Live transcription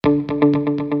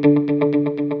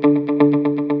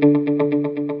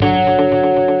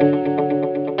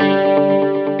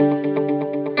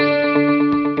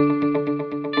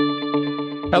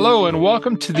Hello, and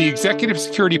welcome to the Executive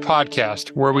Security Podcast,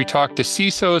 where we talk to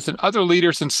CISOs and other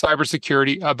leaders in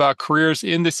cybersecurity about careers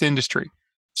in this industry,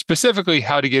 specifically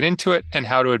how to get into it and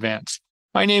how to advance.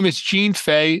 My name is Gene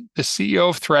Fay, the CEO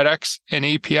of ThreatX, an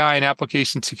API and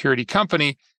application security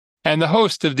company, and the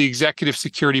host of the Executive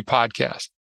Security Podcast.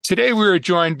 Today, we are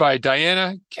joined by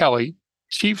Diana Kelley,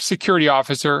 Chief Security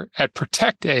Officer at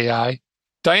Protect AI.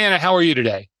 Diana, how are you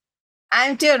today?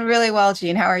 I'm doing really well,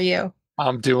 Gene. How are you?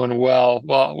 I'm doing well.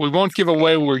 Well, we won't give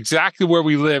away exactly where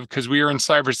we live because we are in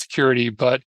cybersecurity,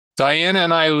 but Diana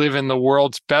and I live in the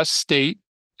world's best state,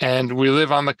 and we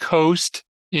live on the coast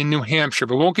in New Hampshire.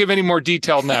 But we won't give any more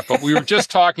detail than that. But we were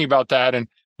just talking about that, and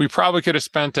we probably could have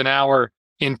spent an hour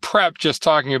in prep just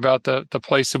talking about the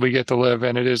place that we get to live.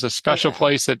 And it is a special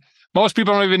place that most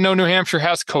people don't even know New Hampshire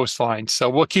has coastline. So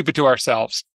we'll keep it to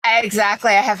ourselves.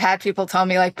 Exactly. I have had people tell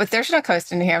me, like, but there's no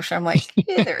coast in New Hampshire. I'm like,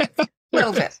 yeah, there is. A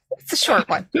little bit. It's a short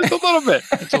one. Just a little bit.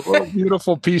 It's a little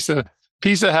beautiful piece of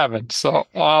heaven. So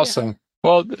awesome. Yeah.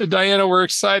 Well, Diana, we're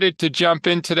excited to jump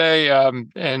in today.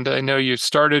 And I know you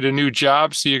started a new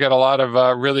job, so you got a lot of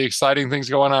really exciting things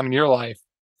going on in your life.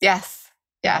 Yes.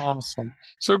 Yeah. Awesome.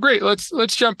 So great. Let's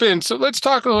jump in. So let's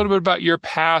talk a little bit about your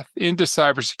path into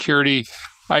cybersecurity.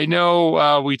 I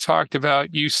know we talked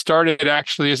about you started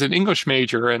actually as an English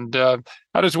major, and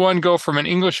how does one go from an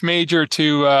English major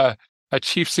to a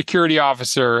chief security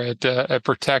officer at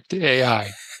Protect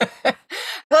AI?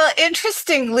 Well,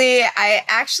 interestingly, I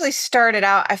actually started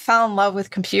out, I fell in love with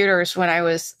computers when I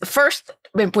was first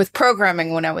with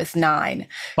programming when I was 9.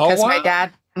 Because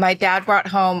my dad brought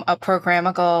home a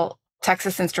programmable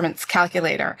Texas Instruments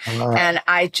calculator. And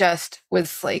I just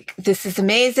was like, this is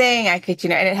amazing. I could,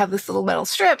 and it had this little metal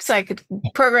strip, so I could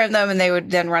program them and they would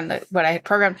then run what I had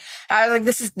programmed. I was like,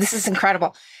 this is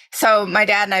incredible. So my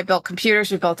dad and I built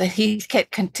computers. We built a Heath kit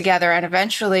together. And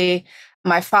eventually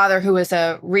my father, who was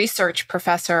a research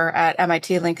professor at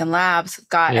MIT Lincoln Labs,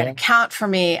 got an account for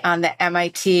me on the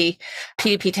MIT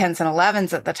PDP 10s and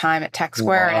 11s at the time at Tech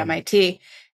Square at MIT.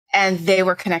 And they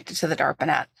were connected to the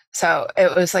DARPANet. So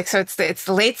it was like, so it's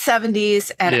the late 70s,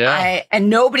 and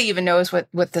nobody even knows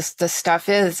what this stuff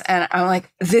is. And I'm like,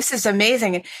 this is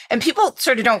amazing. And people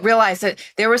sort of don't realize that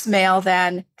there was mail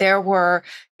then. There were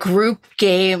group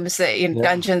games,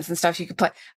 dungeons and stuff you could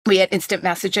play. We had instant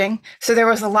messaging. So there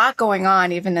was a lot going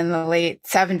on even in the late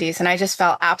 70s. And I just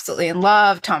fell absolutely in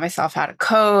love, taught myself how to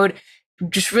code,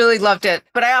 just really loved it.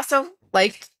 But I also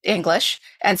liked English.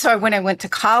 And so when I went to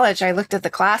college, I looked at the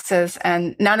classes,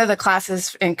 and none of the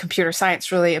classes in computer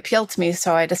science really appealed to me.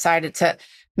 So I decided to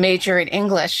major in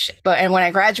English. And when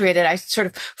I graduated, I sort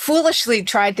of foolishly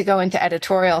tried to go into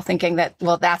editorial thinking that,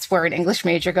 well, that's where an English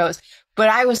major goes. But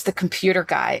I was the computer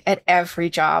guy at every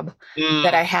job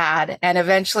that I had. And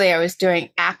eventually I was doing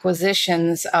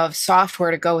acquisitions of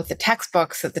software to go with the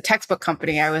textbooks at the textbook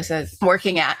company I was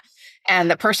working at.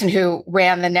 And the person who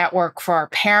ran the network for our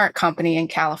parent company in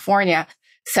California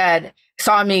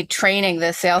saw me training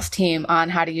the sales team on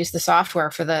how to use the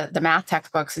software for the math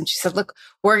textbooks. And she said, look,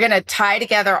 we're going to tie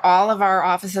together all of our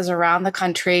offices around the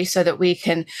country so that we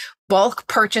can bulk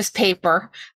purchase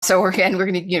paper. So we're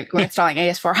installing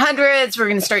AS400s. We're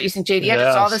going to start using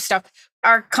JDX, all this stuff.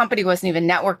 Our company wasn't even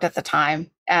networked at the time,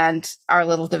 and our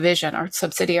little division, our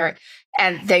subsidiary.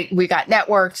 And we got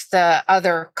networked. The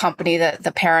other company that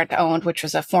the parent owned, which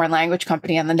was a foreign language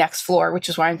company, on the next floor, which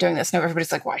is why I'm doing this. Now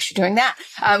everybody's like, why is she doing that?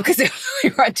 Because we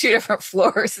were on 2 different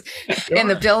floors in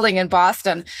the building in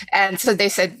Boston. And so they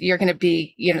said, you're going to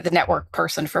be, the network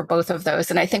person for both of those.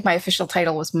 And I think my official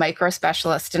title was micro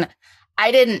specialist. And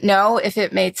I didn't know if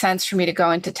it made sense for me to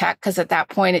go into tech, because at that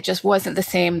point, it just wasn't the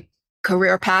same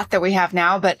career path that we have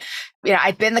now. But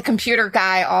I'd been the computer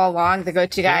guy all along, the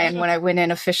go-to guy. And when I went in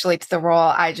officially to the role,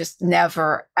 I just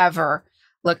never, ever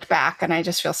looked back. And I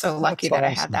just feel so lucky that I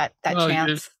had that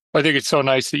chance. I think it's so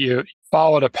nice that you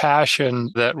followed a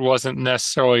passion that wasn't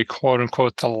necessarily, quote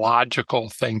unquote, the logical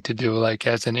thing to do. Like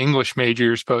as an English major,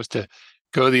 you're supposed to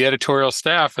go to the editorial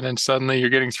staff, and then suddenly you're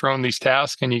getting thrown these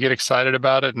tasks and you get excited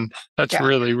about it. And that's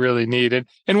really, really neat.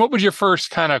 And what was your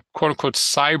first kind of quote unquote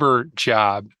cyber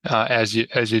job as you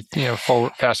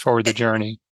fast forward the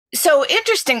journey? So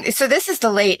interesting. So this is the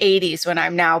late 80s when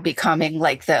I'm now becoming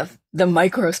like the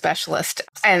micro specialist.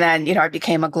 And then, I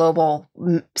became a global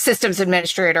systems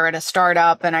administrator at a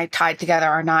startup, and I tied together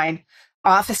our 9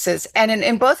 offices. And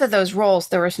in both of those roles,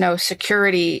 there was no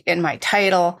security in my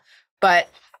title, but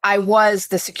I was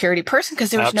the security person because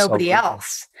there was nobody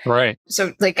else. Right.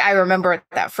 So I remember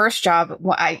that first job,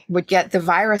 I would get the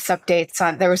virus updates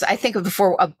on, I think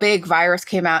before a big virus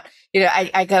came out,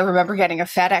 I remember getting a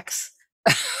FedEx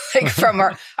like from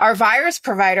our virus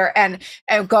provider, and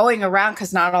going around,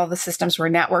 because not all the systems were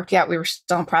networked yet. We were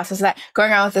still in process of that,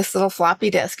 going around with this little floppy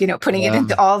disk, putting it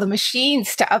into all the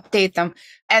machines to update them.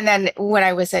 And then when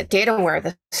I was at DataWare,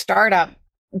 the startup,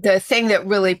 the thing that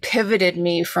really pivoted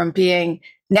me from being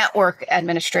network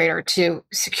administrator to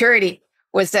security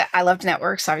was that I loved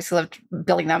networks, obviously loved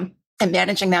building them and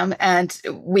managing them. And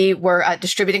we were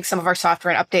distributing some of our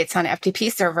software and updates on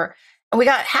FTP server, and we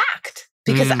got hacked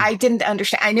because I didn't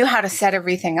understand. I knew how to set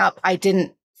everything up. I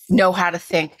didn't know how to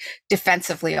think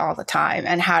defensively all the time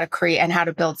and how to create and how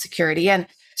to build security. And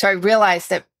so I realized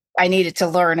that I needed to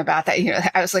learn about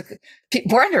that. I was like,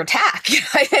 we're under attack.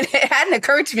 It hadn't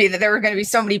occurred to me that there were going to be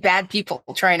so many bad people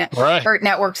trying to hurt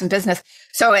networks and business.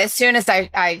 So as soon as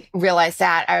I realized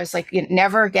that, I was like,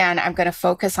 never again, I'm going to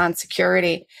focus on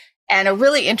security. And a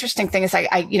really interesting thing is I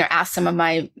asked some of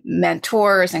my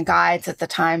mentors and guides at the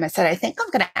time, I said, I think I'm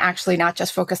going to actually not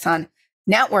just focus on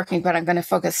networking, but I'm going to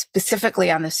focus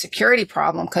specifically on the security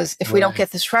problem. Because if we don't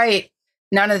get this right,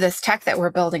 none of this tech that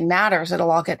we're building matters.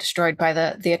 It'll all get destroyed by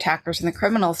the attackers and the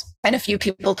criminals. And a few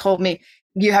people told me,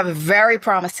 you have a very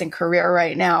promising career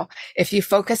right now. If you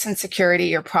focus on security,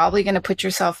 you're probably going to put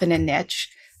yourself in a niche.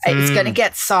 It's going to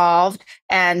get solved,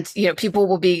 and people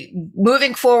will be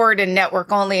moving forward in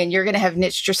network only, and you're going to have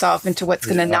niched yourself into what's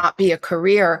going to not be a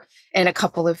career in a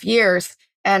couple of years.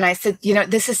 And I said,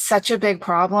 this is such a big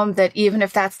problem that even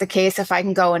if that's the case, if I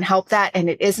can go and help that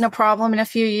and it isn't a problem in a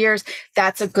few years,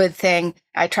 that's a good thing.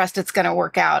 I trust it's going to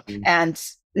work out. And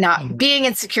not being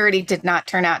in security did not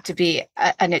turn out to be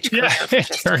a niche career for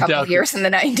just a couple of years in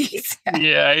the 90s.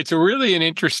 Yeah, it's really an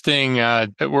interesting,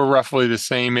 we're roughly the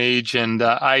same age. And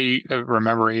I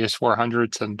remember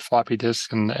AS400s and floppy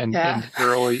disks and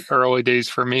early days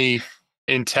for me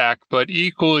in tech. But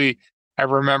equally, I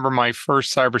remember my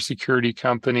first cybersecurity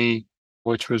company,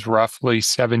 which was roughly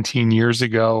 17 years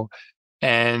ago.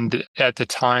 And at the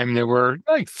time, there were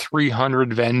like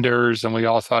 300 vendors, and we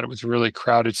all thought it was a really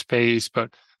crowded space, but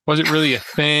wasn't really a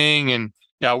thing. And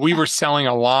we were selling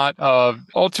a lot of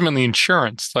ultimately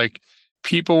insurance. Like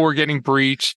people were getting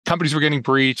breached, companies were getting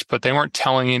breached, but they weren't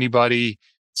telling anybody.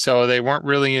 So they weren't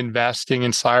really investing in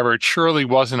cyber. It surely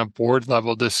wasn't a board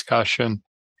level discussion.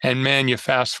 And man, you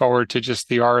fast forward to just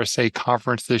the RSA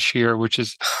conference this year, which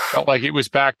felt like it was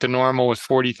back to normal with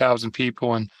 40,000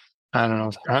 people and I don't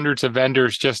know, hundreds of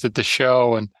vendors just at the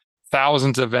show and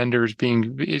thousands of vendors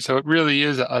so it really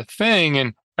is a thing.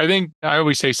 And I think I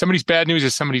always say somebody's bad news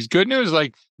is somebody's good news.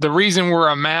 Like the reason we're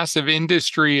a massive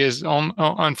industry is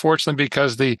unfortunately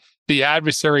because the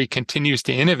adversary continues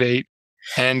to innovate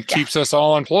and keeps us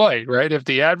all employed, right? If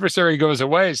the adversary goes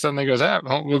away, suddenly goes,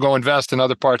 we'll go invest in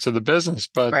other parts of the business.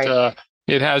 But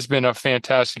it has been a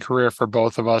fantastic career for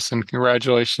both of us, and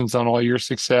congratulations on all your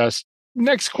success.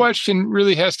 Next question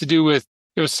really has to do with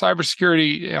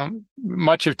cybersecurity.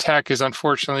 Much of tech is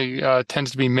unfortunately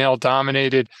tends to be male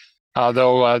dominated.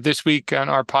 Though this week on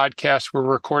our podcast, we're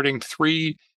recording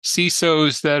 3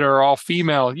 CISOs that are all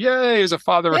female. Yay! As a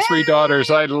father of 3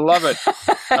 daughters, I love it.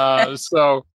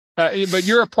 But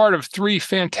you're a part of 3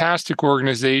 fantastic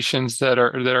organizations that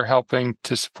are helping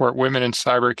to support women in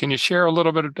cyber. Can you share a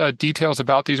little bit of details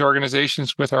about these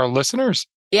organizations with our listeners?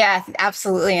 Yeah,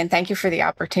 absolutely. And thank you for the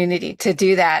opportunity to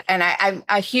do that. And I'm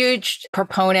a huge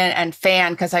proponent and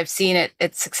fan, because I've seen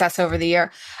its success over the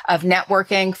year, of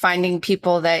networking, finding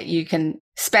people that you can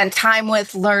spend time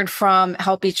with, learn from,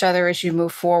 help each other as you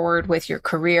move forward with your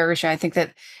careers. And I think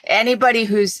that anybody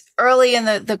who's early in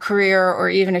the career, or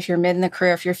even if you're mid in the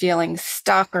career, if you're feeling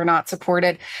stuck or not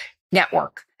supported,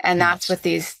 network. And that's what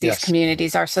these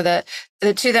communities are. So the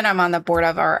 2 that I'm on the board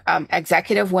of are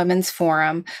Executive Women's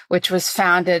Forum, which was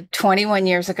founded 21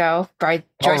 years ago by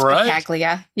Joyce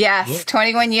Picaglia. Yes,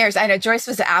 21 years. I know Joyce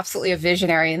was absolutely a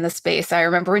visionary in the space. I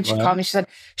remember when she called me, she said,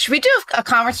 should we do a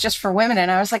conference just for women?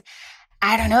 And I was like,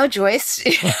 I don't know, Joyce.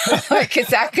 Like, is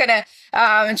that gonna?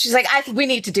 And she's like, I think we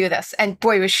need to do this. And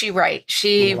boy, was she right.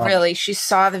 She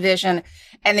saw the vision.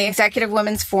 And the Executive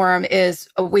Women's Forum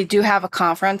we do have a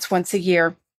conference once a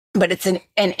year, but it's an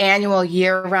annual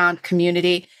year-round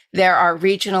community. There are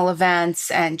regional events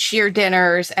and cheer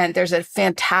dinners, and there's a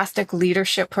fantastic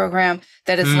leadership program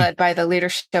that is led by the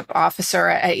leadership officer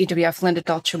at EWF, Linda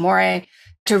Dolcemore,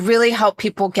 to really help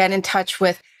people get in touch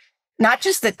with not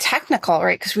just the technical,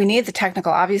 right? Because we need the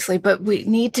technical, obviously, but we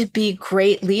need to be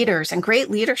great leaders. And great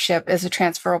leadership is a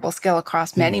transferable skill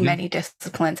across many, many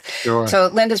disciplines. Sure. So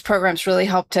Linda's programs really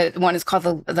help one is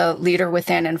called the Leader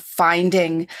Within, and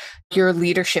finding your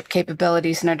leadership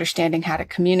capabilities and understanding how to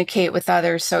communicate with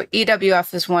others. So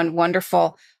EWF is one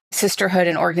wonderful sisterhood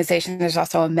and organization. There's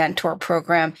also a mentor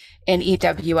program in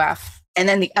EWF. And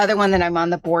then the other one that I'm on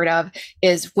the board of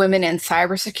is Women in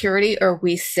Cybersecurity, or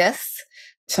WeCis.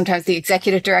 Sometimes the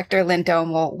executive director, Lynn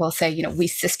Dohm, will say, we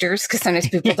sisters, because sometimes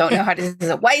people don't know how to, is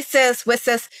it WICIS,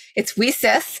 WICIS? It's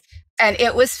WeCis. And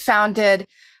it was founded,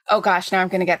 oh gosh, now I'm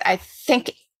going to I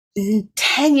think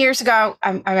 10 years ago,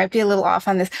 I might be a little off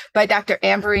on this, by Dr.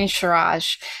 Ambereen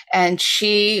Shiraj. And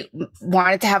she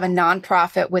wanted to have a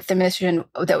nonprofit with the mission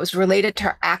that was related to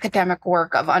her academic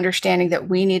work of understanding that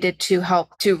we needed to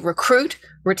help to recruit,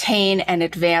 retain, and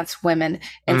advance women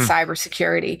in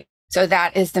cybersecurity. So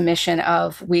that is the mission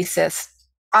of WeCis.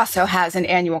 Also has an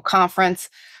annual conference,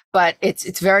 but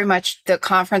it's very much the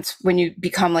conference when you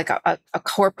become like a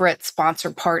corporate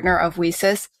sponsored partner of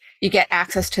WeCis. You get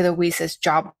access to the WeCis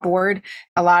job board.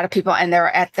 A lot of people, and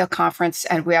they're at the conference,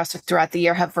 and we also throughout the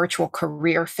year have virtual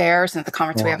career fairs. And at the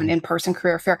conference, we have an in-person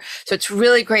career fair. So it's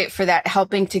really great for that,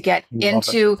 helping to get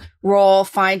into role,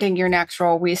 finding your next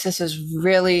role. WeCis is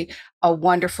really a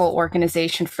wonderful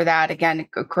organization for that. Again,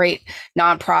 a great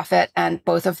nonprofit, and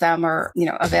both of them are,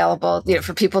 available,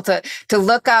 for people to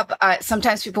look up.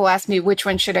 Sometimes people ask me, which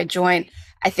one should I join?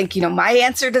 I think, my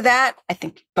answer to that, I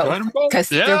think both, because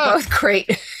they're both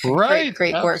great, right.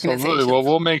 great organizations. Well,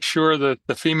 we'll make sure that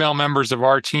the female members of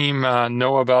our team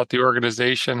know about the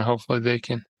organization. Hopefully they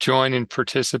can join and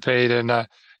participate. And,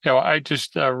 I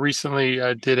just recently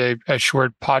did a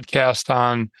short podcast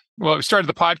on, we started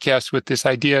the podcast with this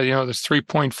idea, there's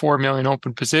 3.4 million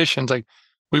open positions. Like,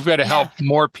 we've got to help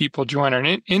more people join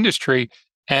our industry.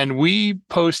 And we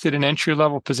posted an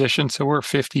entry-level position. So we're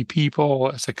 50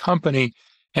 people as a company,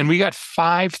 and we got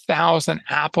 5,000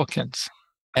 applicants.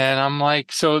 And I'm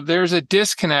like, so there's a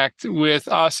disconnect with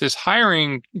us as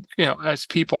hiring, as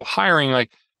people hiring.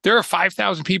 Like, there are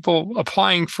 5,000 people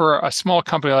applying for a small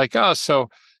company like us. So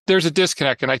there's a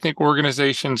disconnect. And I think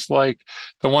organizations like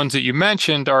the ones that you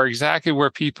mentioned are exactly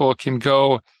where people can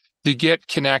go to get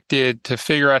connected, to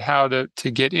figure out how to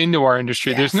get into our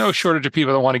industry. Yes. There's no shortage of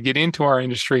people that want to get into our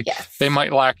industry. Yes. They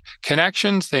might lack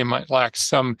connections. They might lack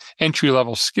some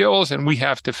entry-level skills, and we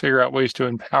have to figure out ways to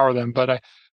empower them. But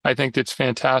I think it's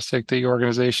fantastic, the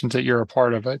organizations that you're a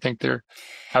part of. I think they're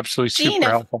absolutely super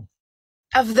helpful.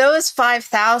 Of those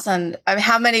 5,000,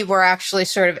 how many were actually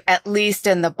sort of at least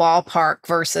in the ballpark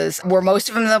versus, were most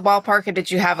of them in the ballpark, or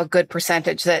did you have a good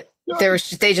percentage that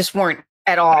they just weren't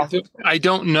at all? I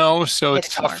don't know. So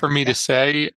it's tough for me to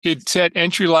say. It said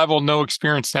entry level, no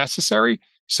experience necessary.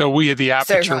 So we had the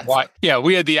aperture wide. Yeah,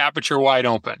 we had the aperture wide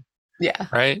open. Yeah.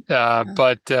 Right.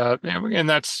 But and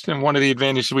that's one of the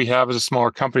advantages we have as a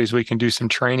smaller company is we can do some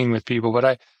training with people.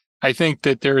 But I think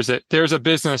that there's a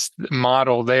business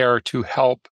model there to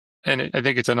help, and I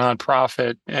think it's a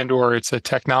nonprofit or it's a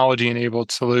technology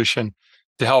enabled solution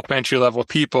to help entry-level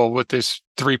people with this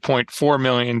 3.4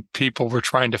 million people we're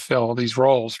trying to fill these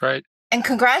roles, right? And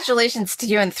congratulations to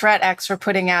you and ThreatX for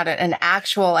putting out an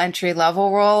actual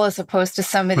entry-level role as opposed to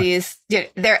some of these,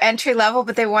 they're entry-level,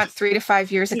 but they want 3 to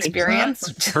 5 years experience.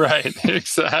 Exactly. Right,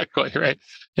 exactly, right.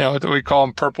 We call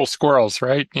them purple squirrels,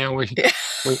 right?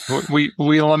 We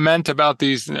lament about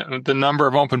the number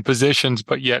of open positions,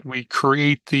 but yet we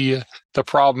create the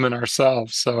problem in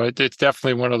ourselves. So it's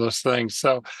definitely one of those things.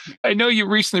 So I know you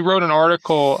recently wrote an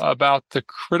article about the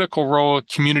critical role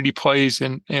community plays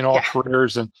in all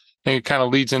careers, and it kind of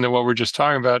leads into what we're just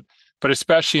talking about. But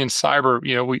especially in cyber,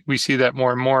 we see that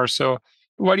more and more. So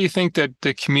why do you think that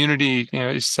the community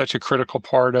is such a critical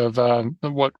part of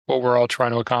what we're all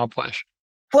trying to accomplish?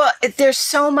 Well, there's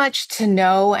so much to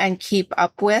know and keep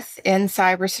up with in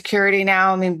cybersecurity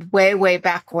now. I mean, way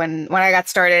back when I got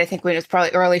started, I think when it was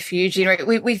probably early for you, Gene, right?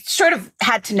 We sort of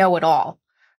had to know it all.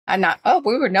 And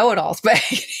we were know-it-alls,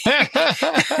 but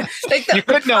you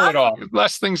could know it all.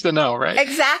 Less things to know, right?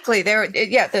 Exactly.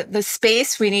 The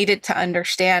space we needed to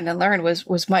understand and learn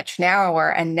was much narrower,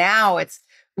 and now it's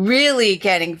really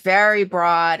getting very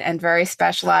broad and very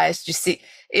specialized. You see,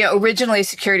 originally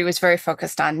security was very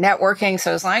focused on networking.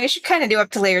 So as long as you kind of do up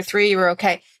to layer 3, you were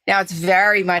okay. Now it's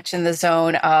very much in the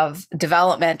zone of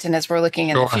development. And as we're looking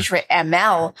in the future,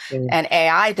 ML and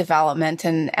AI development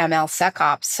and ML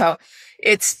SecOps. So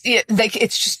it's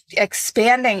just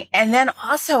expanding. And then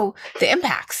also the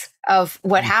impacts of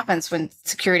what happens when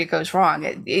security goes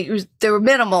wrong. They were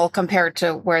minimal compared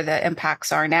to where the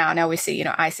impacts are now. Now we see,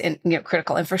 ICE and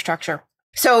critical infrastructure.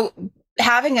 So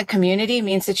having a community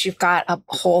means that you've got a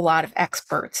whole lot of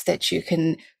experts that you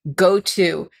can go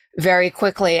to very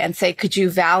quickly and say, could you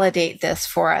validate this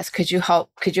for us? Could you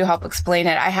help explain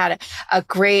it? I had a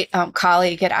great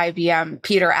colleague at IBM,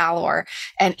 Peter Allor,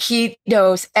 and he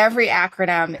knows every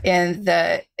acronym in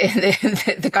the in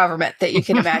the government that you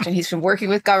can imagine. He's been working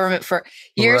with government for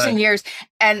years and years.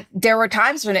 And there were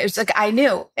times when it was like, I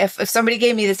knew if somebody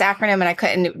gave me this acronym and I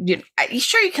couldn't,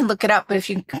 sure, you can look it up, but if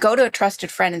you go to a trusted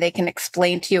friend and they can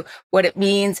explain to you what it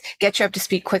means, get you up to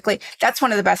speed quickly. That's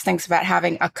one of the best things about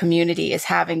having a community, is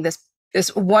having this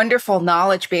wonderful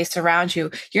knowledge base around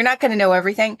you. You're not going to know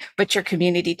everything, but your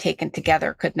community taken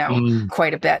together could know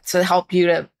quite a bit. So help you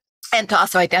to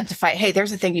also identify, hey,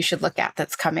 there's a thing you should look at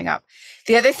that's coming up.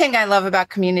 The other thing I love about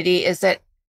community is that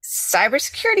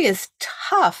cybersecurity is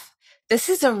tough. This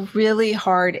is a really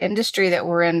hard industry that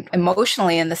we're in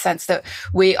emotionally, in the sense that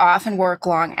we often work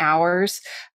long hours.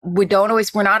 We're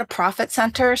not a profit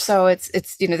center. So it's,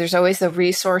 there's always the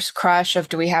resource crush of,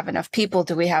 do we have enough people?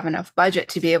 Do we have enough budget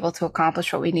to be able to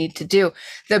accomplish what we need to do?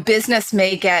 The business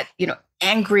may get,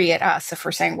 angry at us if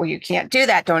we're saying, well, you can't do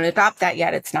that. Don't adopt that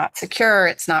yet. It's not secure.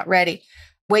 It's not ready.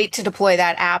 Wait to deploy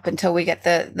that app until we get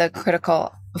the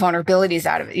critical vulnerabilities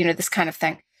out of it, this kind of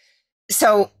thing.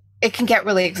 So it can get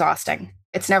really exhausting.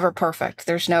 It's never perfect.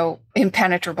 There's no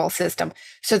impenetrable system.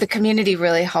 So the community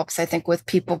really helps, I think, with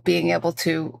people being able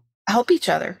to help each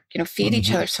other, feed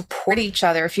each other, support each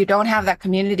other. If you don't have that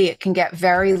community, it can get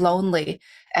very lonely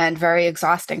and very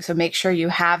exhausting. So make sure you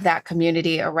have that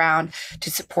community around to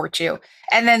support you.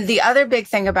 And then the other big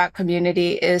thing about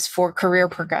community is for career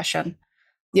progression.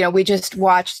 We just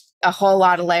watched a whole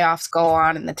lot of layoffs go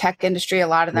on in the tech industry. A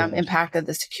lot of them impacted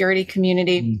the security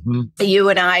community. You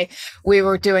and I, we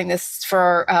were doing this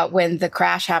for when the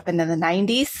crash happened in the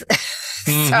 90s.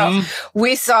 So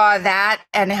we saw that,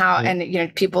 and how,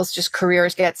 and people's just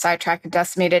careers get sidetracked and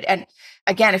decimated. And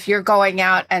again, if you're going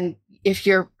out and if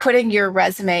you're putting your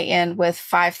resume in with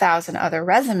 5,000 other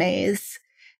resumes,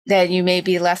 then you may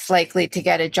be less likely to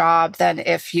get a job than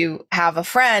if you have a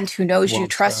friend who knows you,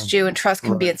 trusts you, and trust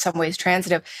can be in some ways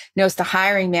transitive, knows the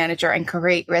hiring manager and can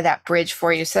create that bridge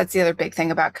for you. So that's the other big thing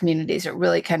about communities. It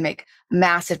really can make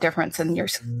massive difference in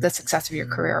the success of your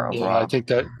career overall.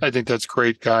 Yeah, I think that's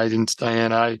great guidance,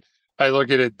 Diane. I look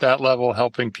at it that level,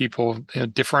 helping people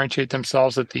differentiate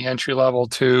themselves at the entry level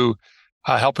to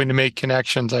helping to make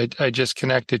connections. I just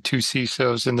connected 2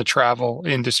 CISOs in the travel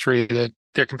industry that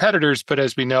they're competitors, but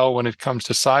as we know, when it comes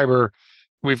to cyber,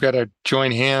 we've got to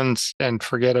join hands and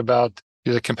forget about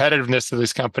the competitiveness of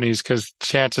these companies, because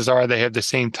chances are they have the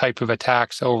same type of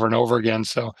attacks over and over again.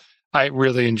 So I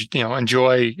really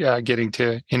enjoy getting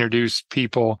to introduce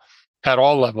people at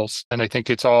all levels. And I think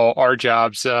it's all our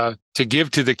jobs to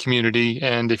give to the community.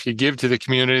 And if you give to the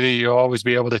community, you'll always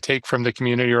be able to take from the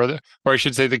community, or I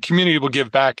should say the community will give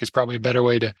back, is probably a better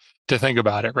way to think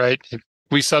about it, right? If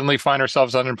we suddenly find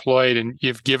ourselves unemployed and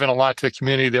you've given a lot to the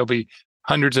community, there'll be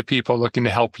hundreds of people looking to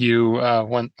help you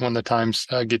when the times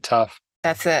get tough.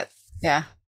 That's it. Yeah.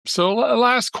 So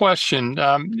last question,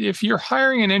 if you're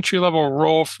hiring an entry-level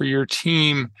role for your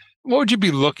team, what would you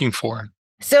be looking for?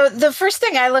 So the first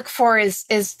thing I look for is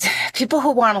people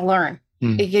who want to learn.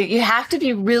 You have to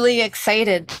be really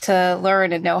excited to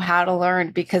learn and know how to learn,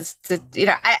 because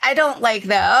I don't like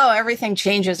everything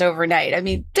changes overnight. I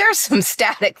mean, there's some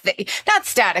not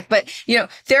static, but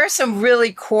there are some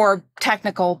really core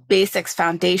technical basics,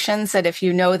 foundations that if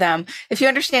you know them, if you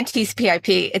understand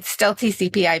TCP/IP, it's still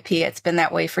TCP/IP. It's been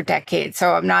that way for decades.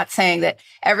 So I'm not saying that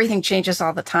everything changes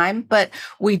all the time, but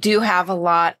we do have a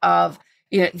lot of,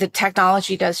 the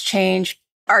technology does change.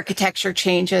 Architecture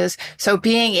changes. So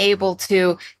being able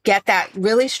to get that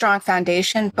really strong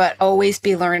foundation, but always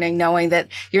be learning, knowing that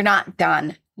you're not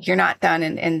done. You're not done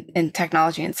in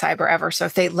technology and cyber ever. So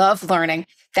if they love learning,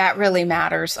 that really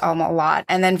matters a lot.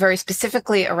 And then very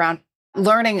specifically around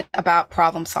learning about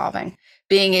problem solving,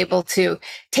 being able to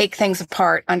take things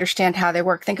apart, understand how they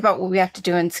work. Think about what we have to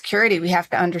do in security. We have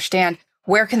to understand,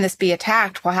 where can this be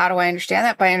attacked? Well, how do I understand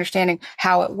that? By understanding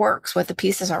how it works, what the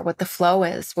pieces are, what the flow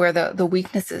is, where the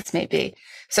weaknesses may be.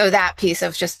 So that piece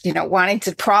of just, wanting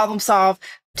to problem solve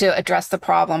to address the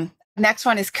problem. Next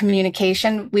one is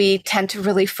communication. We tend to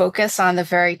really focus on the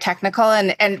very technical,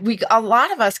 and a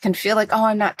lot of us can feel like,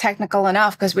 I'm not technical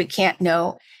enough because we can't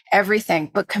know everything.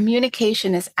 But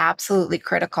communication is absolutely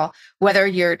critical, whether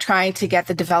you're trying to get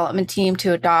the development team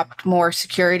to adopt more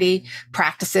security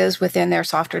practices within their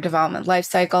software development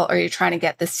lifecycle, or you're trying to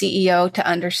get the CEO to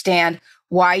understand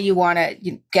why you want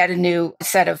to get a new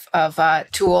set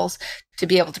of tools to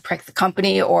be able to protect the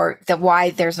company, or why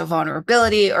there's a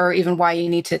vulnerability, or even why you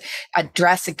need to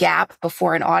address a gap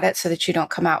before an audit so that you don't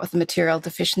come out with a material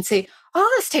deficiency. All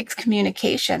this takes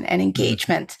communication and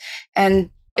engagement.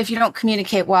 And If you don't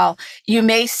communicate well, you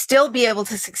may still be able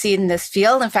to succeed in this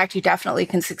field. In fact, you definitely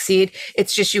can succeed.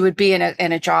 It's just you would be in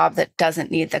a job that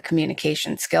doesn't need the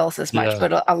communication skills as much. Yeah.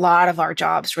 But a lot of our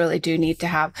jobs really do need to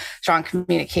have strong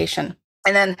communication.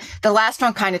 And then the last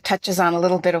one kind of touches on a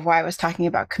little bit of why I was talking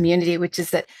about community, which is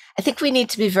that I think we need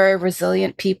to be very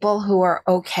resilient people who are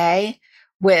okay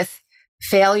with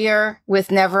failure,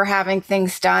 with never having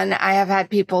things done. I have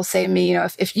had people say to me,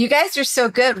 if you guys are so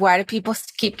good, why do people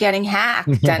keep getting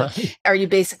hacked? And are you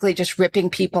basically just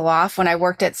ripping people off? When I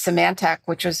worked at Symantec,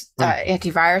 which was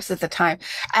antivirus at the time,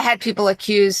 I had people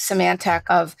accuse Symantec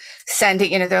of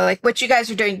sending, they're like, what you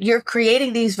guys are doing, you're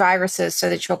creating these viruses so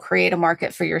that you'll create a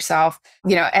market for yourself,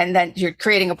 and then you're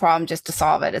creating a problem just to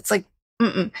solve it. It's like,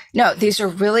 no, these are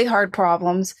really hard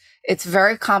problems. It's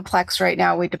very complex right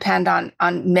now. We depend on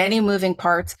many moving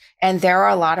parts, and there are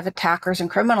a lot of attackers and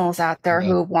criminals out there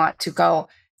who want to go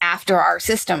after our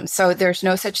system. So there's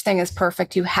no such thing as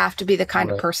perfect. You have to be the kind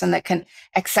of person that can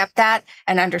accept that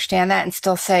and understand that and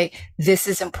still say, this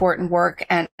is important work.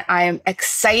 And I am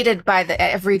excited by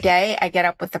every day I get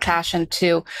up with the passion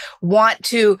to want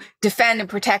to defend and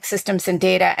protect systems and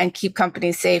data and keep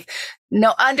companies safe.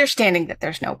 No, understanding that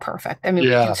there's no perfect. I mean, we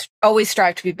can always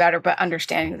strive to be better, but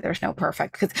understanding that there's no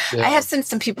perfect. Because I have seen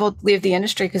some people leave the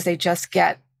industry because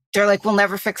they're like, we'll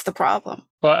never fix the problem.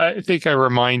 Well, I think I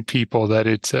remind people that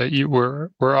it's we're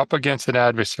up against an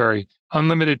adversary.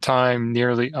 Unlimited time,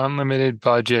 nearly unlimited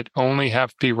budget, only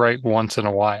have to be right once in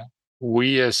a while.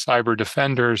 We as cyber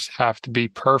defenders have to be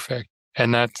perfect,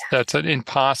 and that's an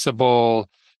impossible.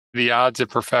 The odds of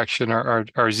perfection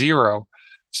are zero.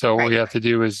 So what we have to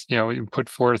do is, put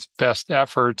forth best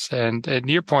efforts and to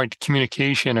your point,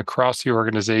 communication across the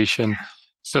organization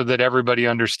so that everybody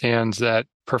understands that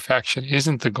perfection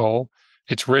isn't the goal.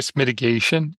 It's risk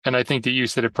mitigation. And I think that you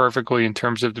said it perfectly in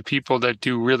terms of the people that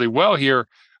do really well here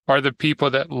are the people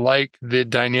that like the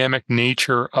dynamic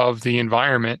nature of the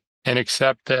environment and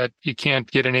accept that you can't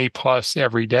get an A+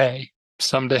 every day.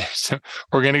 Some days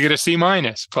we're going to get a C-,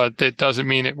 but that doesn't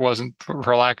mean it wasn't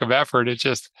for lack of effort. It's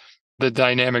just the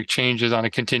dynamic changes on a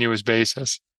continuous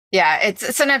basis. Yeah,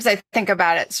 it's sometimes I think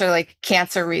about it sort of like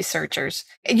cancer researchers.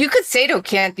 You could say to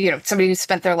somebody who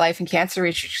spent their life in cancer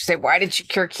research, say, why did you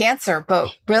cure cancer?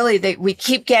 But really, we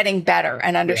keep getting better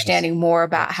and understanding more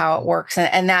about how it works.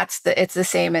 And it's the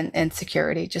same in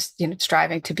security, just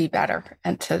striving to be better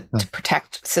and to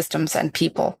protect systems and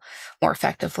people more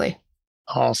effectively.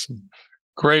 Awesome.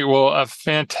 Great. Well, a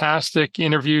fantastic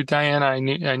interview, Diana. I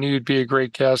knew you'd be a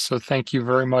great guest. So thank you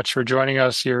very much for joining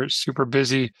us. You're super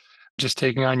busy just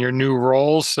taking on your new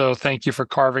roles. So thank you for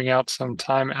carving out some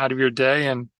time out of your day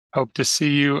and hope to see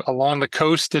you along the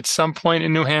coast at some point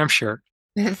in New Hampshire.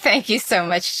 Thank you so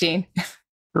much, Gene.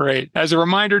 Great. As a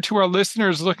reminder to our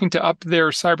listeners looking to up their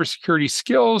cybersecurity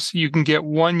skills, you can get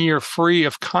 1 year free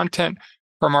of content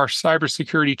from our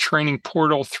cybersecurity training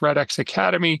portal, ThreatX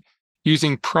Academy,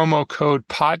 using promo code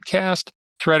podcast.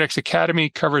 ThreatX Academy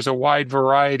covers a wide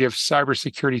variety of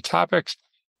cybersecurity topics.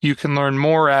 You can learn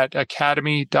more at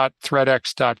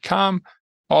academy.threatx.com.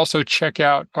 Also, check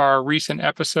out our recent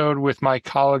episode with my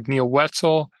colleague Neil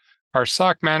Wetzel, our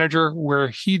SOC manager, where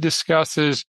he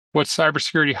discusses what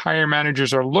cybersecurity hiring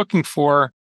managers are looking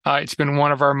for. It's been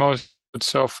one of our most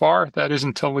so far. That is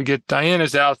until we get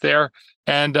Diana's out there.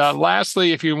 And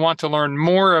lastly, if you want to learn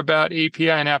more about API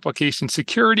and application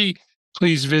security,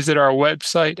 please visit our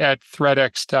website at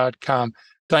threatx.com.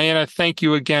 Diana, thank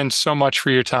you again so much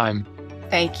for your time.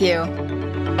 Thank you.